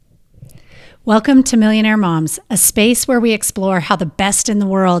Welcome to Millionaire Moms, a space where we explore how the best in the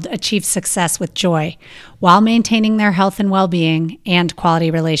world achieve success with joy while maintaining their health and well-being and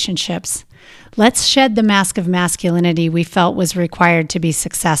quality relationships. Let's shed the mask of masculinity we felt was required to be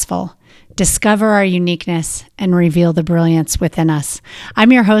successful, discover our uniqueness, and reveal the brilliance within us.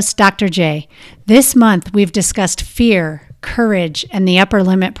 I'm your host, Dr. J. This month, we've discussed fear, courage, and the upper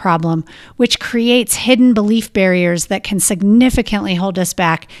limit problem, which creates hidden belief barriers that can significantly hold us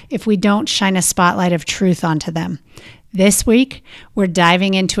back if we don't shine a spotlight of truth onto them. This week, we're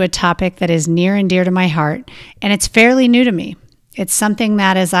diving into a topic that is near and dear to my heart, and it's fairly new to me. It's something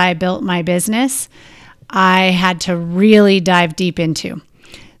that as I built my business, I had to really dive deep into.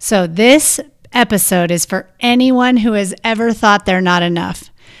 So this episode is for anyone who has ever thought they're not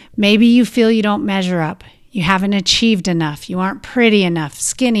enough. Maybe you feel you don't measure up. You haven't achieved enough. You aren't pretty enough,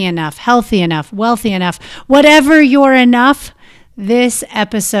 skinny enough, healthy enough, wealthy enough. Whatever you're enough, this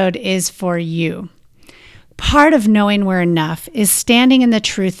episode is for you. Part of knowing we're enough is standing in the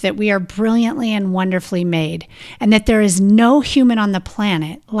truth that we are brilliantly and wonderfully made, and that there is no human on the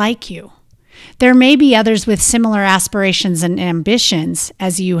planet like you. There may be others with similar aspirations and ambitions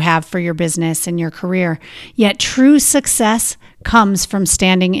as you have for your business and your career, yet true success comes from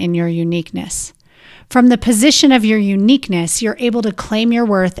standing in your uniqueness. From the position of your uniqueness, you're able to claim your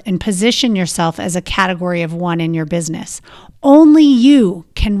worth and position yourself as a category of one in your business. Only you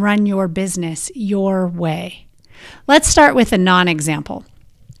can run your business your way. Let's start with a non-example.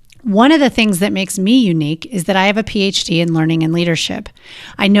 One of the things that makes me unique is that I have a PhD in learning and leadership.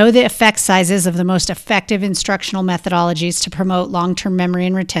 I know the effect sizes of the most effective instructional methodologies to promote long-term memory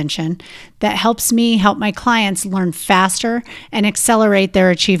and retention that helps me help my clients learn faster and accelerate their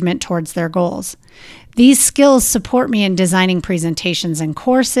achievement towards their goals. These skills support me in designing presentations and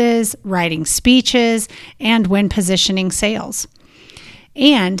courses, writing speeches, and when positioning sales.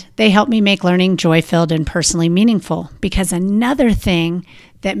 And they help me make learning joy-filled and personally meaningful, because another thing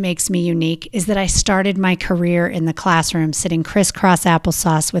that makes me unique is that I started my career in the classroom sitting crisscross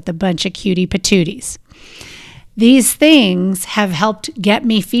applesauce with a bunch of cutie patooties. These things have helped get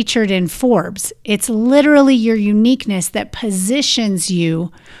me featured in Forbes. It's literally your uniqueness that positions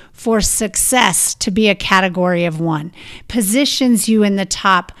you for success to be a category of one, positions you in the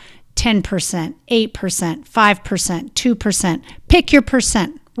top 10%, 8%, 5%, 2%. Pick your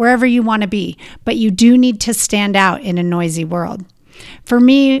percent, wherever you want to be, but you do need to stand out in a noisy world. For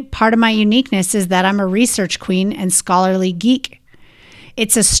me, part of my uniqueness is that I'm a research queen and scholarly geek.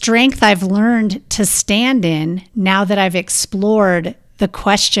 It's a strength I've learned to stand in now that I've explored the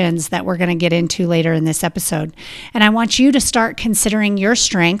questions that we're going to get into later in this episode. And I want you to start considering your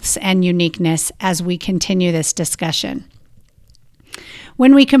strengths and uniqueness as we continue this discussion.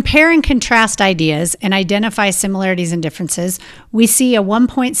 When we compare and contrast ideas and identify similarities and differences, we see a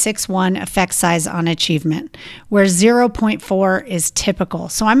 1.61 effect size on achievement, where 0.4 is typical.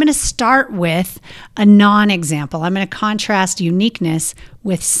 So I'm going to start with a non-example. I'm going to contrast uniqueness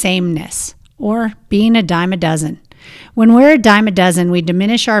with sameness, or being a dime a dozen. When we're a dime a dozen, we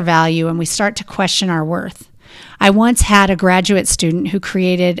diminish our value and we start to question our worth. I once had a graduate student who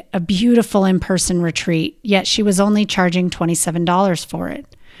created a beautiful in-person retreat, yet she was only charging $27 for it.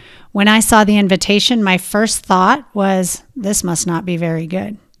 When I saw the invitation, my first thought was, this must not be very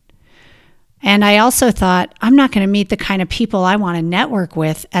good. And I also thought, I'm not going to meet the kind of people I want to network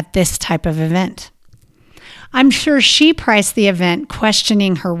with at this type of event. I'm sure she priced the event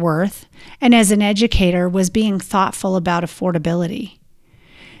questioning her worth, and as an educator was being thoughtful about affordability.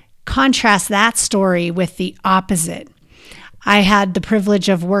 Contrast that story with the opposite. I had the privilege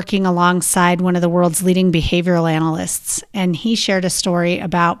of working alongside one of the world's leading behavioral analysts, and he shared a story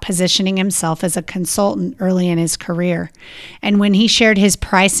about positioning himself as a consultant early in his career. And when he shared his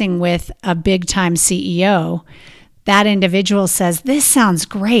pricing with a big-time CEO, that individual says, "This sounds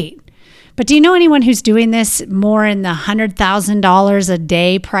great. But do you know anyone who's doing this more in the $100,000 a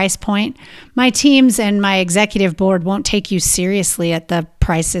day price point? My teams and my executive board won't take you seriously at the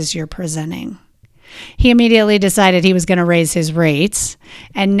prices you're presenting." He immediately decided he was going to raise his rates.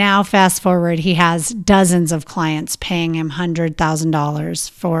 And now fast forward, he has dozens of clients paying him $100,000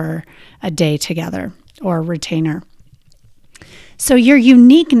 for a day together or retainer. So your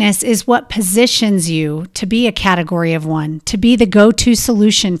uniqueness is what positions you to be a category of one, to be the go-to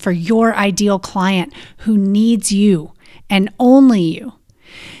solution for your ideal client who needs you and only you.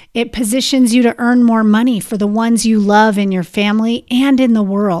 It positions you to earn more money for the ones you love in your family and in the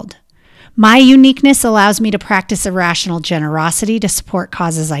world. My uniqueness allows me to practice irrational generosity to support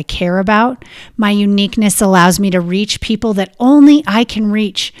causes I care about. My uniqueness allows me to reach people that only I can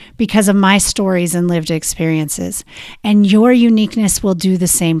reach because of my stories and lived experiences. And your uniqueness will do the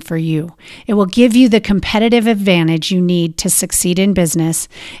same for you. It will give you the competitive advantage you need to succeed in business.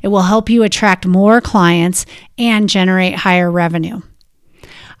 It will help you attract more clients and generate higher revenue.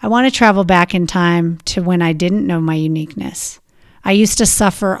 I want to travel back in time to when I didn't know my uniqueness. I used to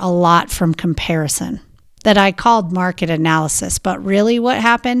suffer a lot from comparison that I called market analysis. But really what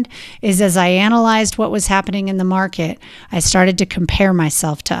happened is as I analyzed what was happening in the market, I started to compare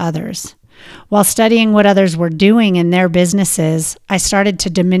myself to others. While studying what others were doing in their businesses, I started to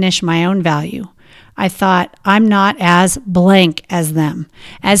diminish my own value. I thought, I'm not as blank as them,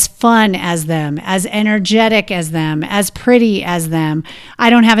 as fun as them, as energetic as them, as pretty as them. I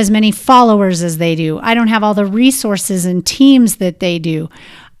don't have as many followers as they do. I don't have all the resources and teams that they do.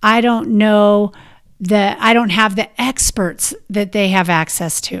 I don't have the experts that they have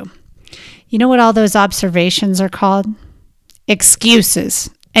access to. You know what all those observations are called? Excuses.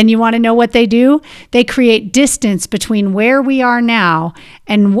 And you want to know what they do? They create distance between where we are now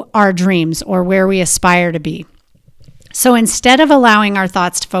and our dreams or where we aspire to be. So instead of allowing our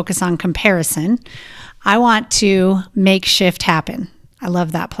thoughts to focus on comparison, I want to make shift happen. I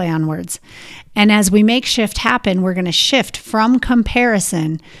love that play on words. And as we make shift happen, we're going to shift from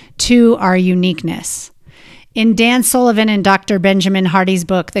comparison to our uniqueness. In Dan Sullivan and Dr. Benjamin Hardy's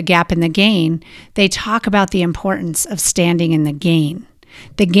book, The Gap and the Gain, they talk about the importance of standing in the gain.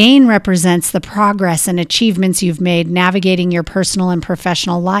 The gain represents the progress and achievements you've made navigating your personal and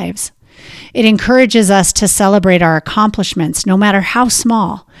professional lives. It encourages us to celebrate our accomplishments, no matter how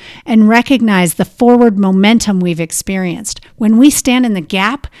small, and recognize the forward momentum we've experienced. When we stand in the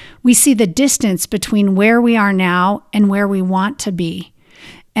gap, we see the distance between where we are now and where we want to be.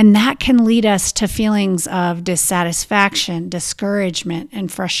 And that can lead us to feelings of dissatisfaction, discouragement,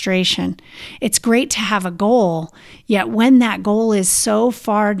 and frustration. It's great to have a goal, yet when that goal is so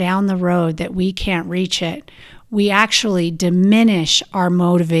far down the road that we can't reach it, we actually diminish our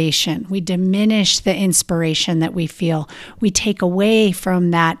motivation. We diminish the inspiration that we feel. We take away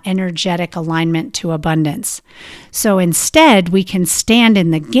from that energetic alignment to abundance. So instead, we can stand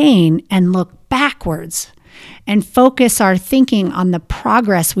in the gain and look backwards and focus our thinking on the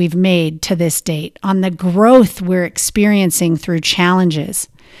progress we've made to this date, on the growth we're experiencing through challenges.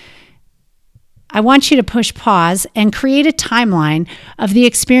 I want you to push pause and create a timeline of the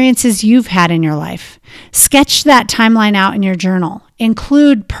experiences you've had in your life. Sketch that timeline out in your journal.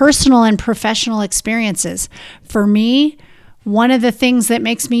 Include personal and professional experiences. For me, one of the things that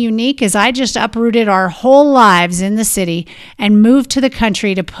makes me unique is I just uprooted our whole lives in the city and moved to the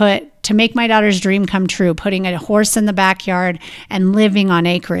country to make my daughter's dream come true, putting a horse in the backyard and living on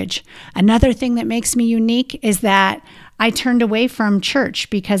acreage. Another thing that makes me unique is that I turned away from church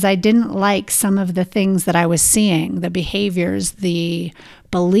because I didn't like some of the things that I was seeing, the behaviors, the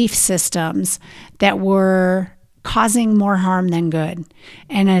belief systems that were causing more harm than good.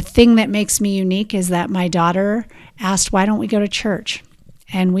 And a thing that makes me unique is that my daughter asked, why don't we go to church?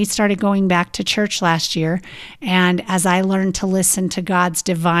 And we started going back to church last year. And as I learned to listen to God's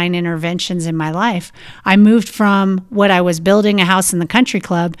divine interventions in my life, I moved from what I was building a house in the country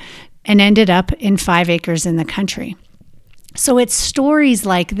club and ended up in 5 acres in the country. So it's stories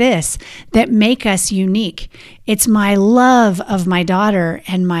like this that make us unique. It's my love of my daughter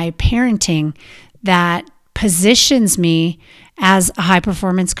and my parenting that positions me as a high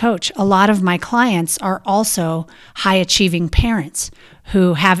performance coach. A lot of my clients are also high achieving parents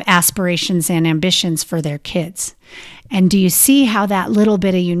who have aspirations and ambitions for their kids. And do you see how that little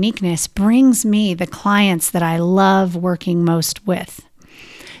bit of uniqueness brings me the clients that I love working most with?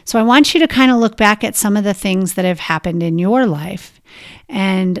 So I want you to kind of look back at some of the things that have happened in your life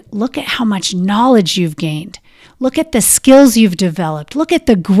and look at how much knowledge you've gained. Look at the skills you've developed. Look at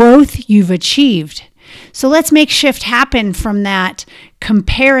the growth you've achieved. So let's make shift happen from that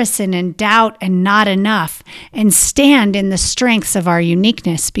comparison and doubt and not enough and stand in the strengths of our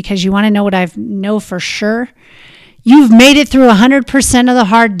uniqueness, because you want to know what I know for sure? You've made it through 100% of the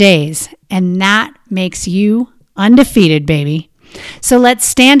hard days, and that makes you undefeated, baby. So let's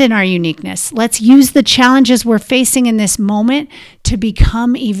stand in our uniqueness. Let's use the challenges we're facing in this moment to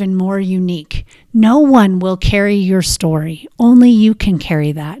become even more unique. No one will carry your story. Only you can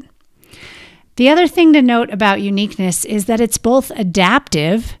carry that. The other thing to note about uniqueness is that it's both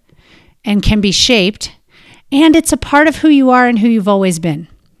adaptive and can be shaped, and it's a part of who you are and who you've always been.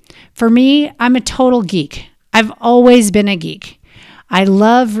 For me, I'm a total geek. I've always been a geek. I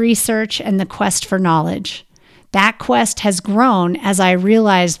love research and the quest for knowledge. That quest has grown as I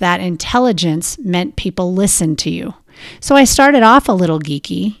realized that intelligence meant people listen to you. So I started off a little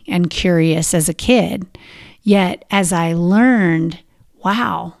geeky and curious as a kid. Yet as I learned,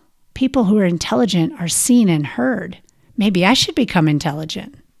 wow, people who are intelligent are seen and heard. Maybe I should become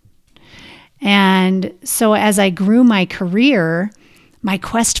intelligent. And so as I grew my career, my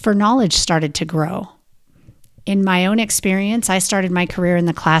quest for knowledge started to grow. In my own experience, I started my career in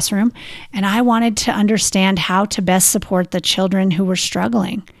the classroom, and I wanted to understand how to best support the children who were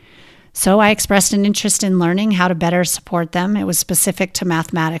struggling. So I expressed an interest in learning how to better support them. It was specific to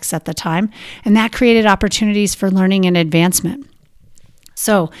mathematics at the time, and that created opportunities for learning and advancement.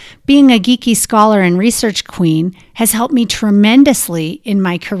 So being a geeky scholar and research queen has helped me tremendously in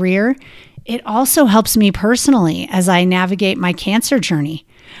my career. It also helps me personally as I navigate my cancer journey.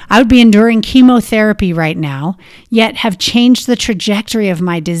 I would be enduring chemotherapy right now, yet have changed the trajectory of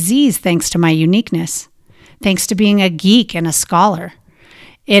my disease thanks to my uniqueness, thanks to being a geek and a scholar.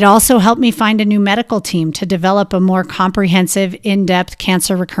 It also helped me find a new medical team to develop a more comprehensive, in-depth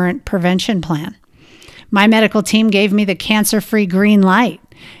cancer recurrent prevention plan. My medical team gave me the cancer-free green light,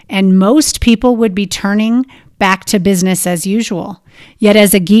 and most people would be turning back to business as usual. Yet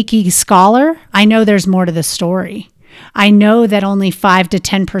as a geeky scholar, I know there's more to the story. I know that only 5 to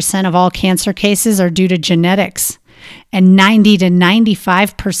 10% of all cancer cases are due to genetics, and 90 to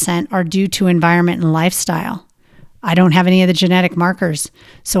 95% are due to environment and lifestyle. I don't have any of the genetic markers,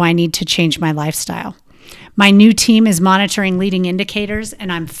 so I need to change my lifestyle. My new team is monitoring leading indicators,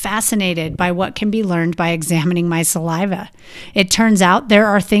 and I'm fascinated by what can be learned by examining my saliva. It turns out there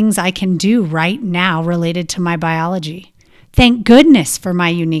are things I can do right now related to my biology. Thank goodness for my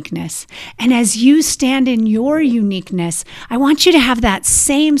uniqueness. And as you stand in your uniqueness, I want you to have that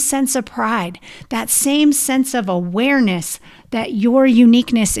same sense of pride, that same sense of awareness that your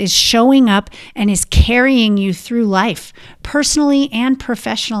uniqueness is showing up and is carrying you through life, personally and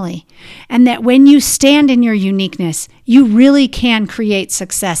professionally. And that when you stand in your uniqueness, you really can create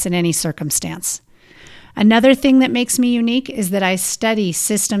success in any circumstance. Another thing that makes me unique is that I study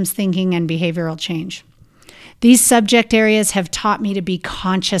systems thinking and behavioral change. These subject areas have taught me to be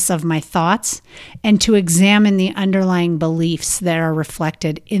conscious of my thoughts and to examine the underlying beliefs that are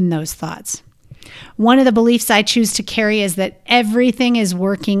reflected in those thoughts. One of the beliefs I choose to carry is that everything is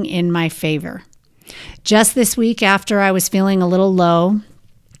working in my favor. Just this week, after I was feeling a little low,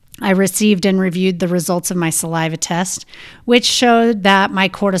 I received and reviewed the results of my saliva test, which showed that my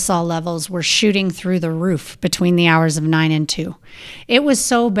cortisol levels were shooting through the roof between the hours of 9 and 2. It was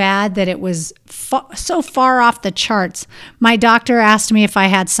so bad that it was so far off the charts. My doctor asked me if I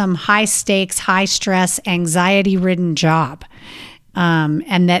had some high-stakes, high-stress, anxiety-ridden job,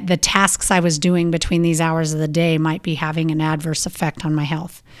 and that the tasks I was doing between these hours of the day might be having an adverse effect on my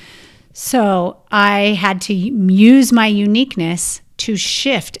health. So I had to use my uniqueness to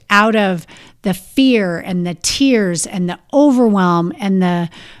shift out of the fear and the tears and the overwhelm and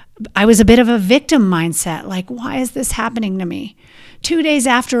I was a bit of a victim mindset. Like, why is this happening to me? 2 days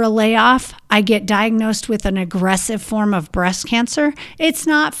after a layoff, I get diagnosed with an aggressive form of breast cancer. It's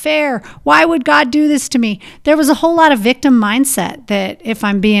not fair. Why would God do this to me? There was a whole lot of victim mindset that, if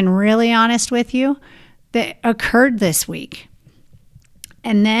I'm being really honest with you, that occurred this week.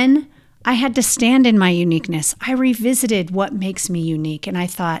 And then I had to stand in my uniqueness. I revisited what makes me unique, and I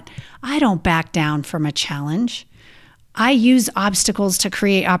thought, I don't back down from a challenge. I use obstacles to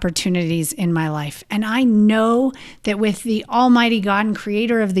create opportunities in my life, and I know that with the Almighty God and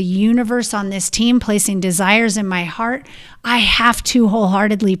Creator of the universe on this team placing desires in my heart, I have to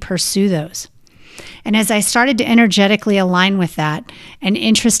wholeheartedly pursue those. And as I started to energetically align with that, an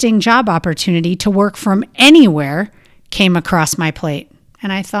interesting job opportunity to work from anywhere came across my plate.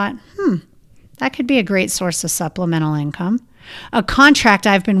 And I thought, that could be a great source of supplemental income. A contract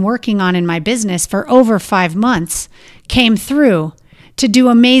I've been working on in my business for over 5 months came through to do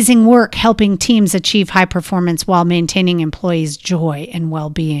amazing work helping teams achieve high performance while maintaining employees' joy and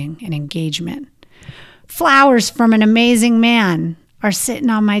well-being and engagement. Flowers from an amazing man are sitting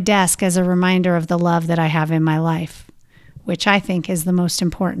on my desk as a reminder of the love that I have in my life, which I think is the most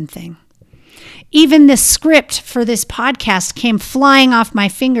important thing. Even the script for this podcast came flying off my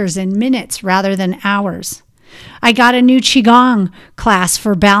fingers in minutes rather than hours. I got a new Qigong class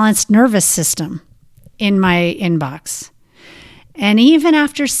for balanced nervous system in my inbox. And even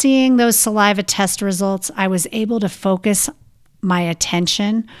after seeing those saliva test results, I was able to focus my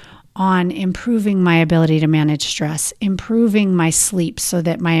attention on improving my ability to manage stress, improving my sleep so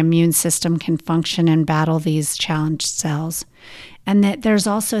that my immune system can function and battle these challenged cells. And that there's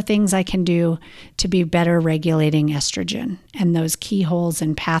also things I can do to be better regulating estrogen and those keyholes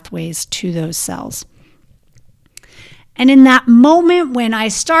and pathways to those cells. And in that moment when I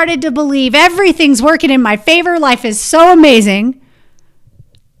started to believe everything's working in my favor, life is so amazing,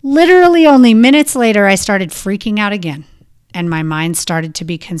 literally only minutes later, I started freaking out again, and my mind started to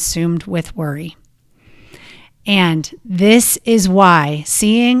be consumed with worry. And this is why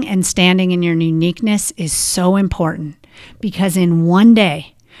seeing and standing in your uniqueness is so important, because in one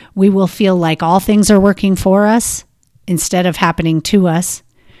day, we will feel like all things are working for us instead of happening to us.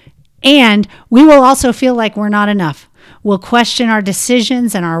 And we will also feel like we're not enough. We'll question our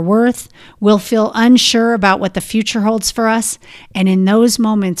decisions and our worth. We'll feel unsure about what the future holds for us. And in those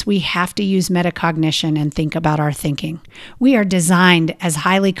moments, we have to use metacognition and think about our thinking. We are designed as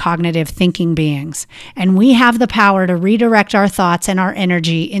highly cognitive thinking beings, and we have the power to redirect our thoughts and our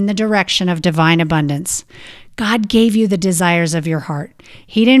energy in the direction of divine abundance. God gave you the desires of your heart.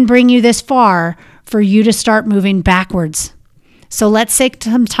 He didn't bring you this far for you to start moving backwards. So let's take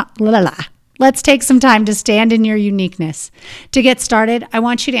some time to stand in your uniqueness. To get started, I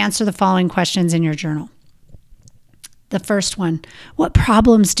want you to answer the following questions in your journal. The first one, what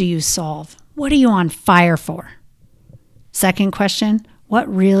problems do you solve? What are you on fire for? Second question,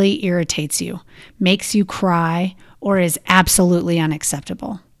 what really irritates you, makes you cry, or is absolutely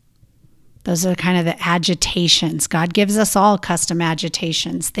unacceptable? Those are kind of the agitations. God gives us all custom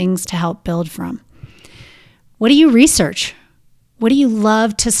agitations, things to help build from. What do you research? What do you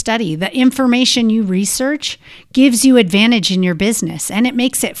love to study? The information you research gives you advantage in your business, and it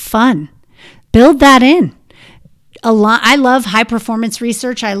makes it fun. Build that in. I love high performance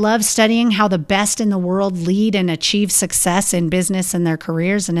research. I love studying how the best in the world lead and achieve success in business and their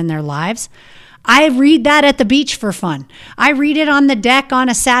careers and in their lives. I read that at the beach for fun. I read it on the deck on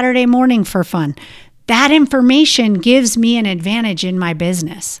a Saturday morning for fun. That information gives me an advantage in my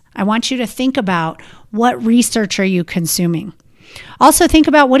business. I want you to think about, what research are you consuming? Also think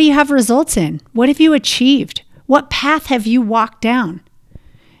about, what do you have results in? What have you achieved? What path have you walked down?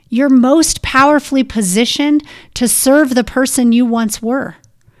 You're most powerfully positioned to serve the person you once were.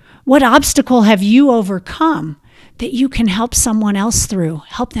 What obstacle have you overcome that you can help someone else through,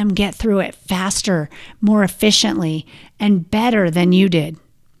 help them get through it faster, more efficiently, and better than you did?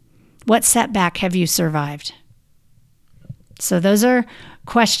 What setback have you survived? So those are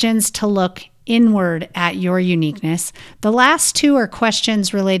questions to look inward at your uniqueness. The last two are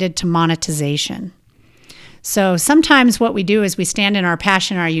questions related to monetization. So sometimes what we do is we stand in our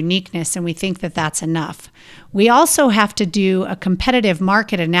passion, our uniqueness, and we think that that's enough. We also have to do a competitive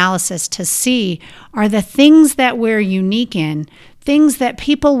market analysis to see, are the things that we're unique in things that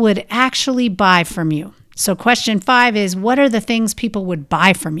people would actually buy from you? So question 5 is, what are the things people would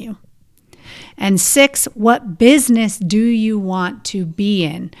buy from you? And 6, what business do you want to be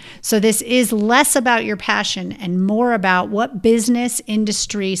in? So this is less about your passion and more about, what business,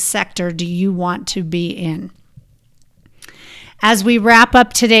 industry, sector do you want to be in? As we wrap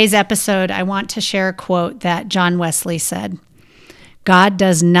up today's episode, I want to share a quote that John Wesley said. God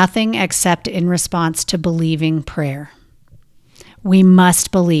does nothing except in response to believing prayer. We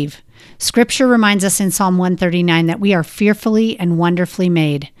must believe. Scripture reminds us in Psalm 139 that we are fearfully and wonderfully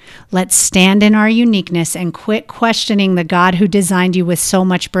made. Let's stand in our uniqueness and quit questioning the God who designed you with so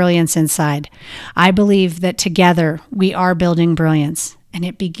much brilliance inside. I believe that together we are building brilliance, and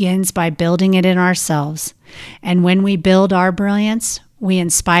it begins by building it in ourselves. And when we build our brilliance, we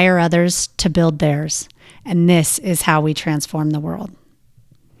inspire others to build theirs. And this is how we transform the world.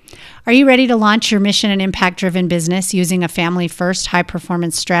 Are you ready to launch your mission and impact-driven business using a family-first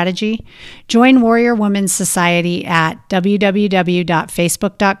high-performance strategy? Join Warrior Women's Society at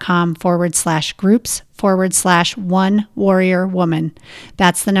www.facebook.com/groups/one warrior woman.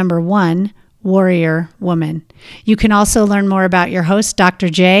 That's the number 1 warrior woman. You can also learn more about your host, Dr.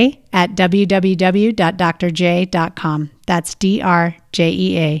 J, at www.drj.com. That's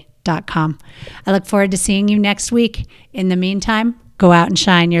drjea.com. I look forward to seeing you next week. In the meantime, go out and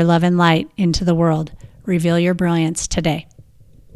shine your love and light into the world. Reveal your brilliance today.